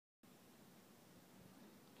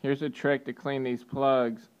Here's a trick to clean these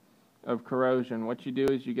plugs of corrosion. What you do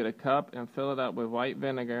is you get a cup and fill it up with white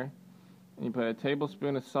vinegar, and you put a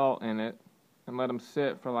tablespoon of salt in it and let them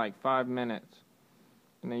sit for like 5 minutes.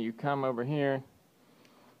 And then you come over here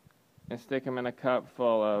and stick them in a cup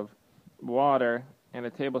full of water and a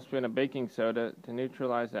tablespoon of baking soda to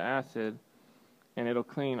neutralize the acid, and it'll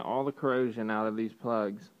clean all the corrosion out of these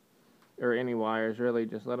plugs, or any wires really.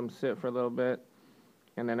 Just let them sit for a little bit,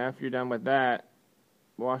 and then after you're done with that,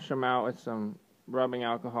 wash them out with some rubbing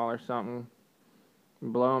alcohol or something,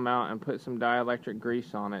 blow them out, and put some dielectric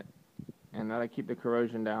grease on it, and that'll keep the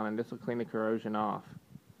corrosion down, and this will clean the corrosion off.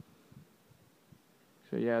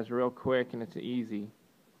 So yeah, it's real quick and it's easy.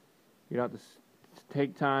 You don't have to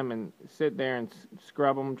take time and sit there and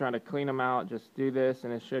scrub them, trying to clean them out. Just do this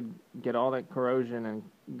and it should get all that corrosion and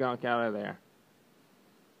gunk out of there.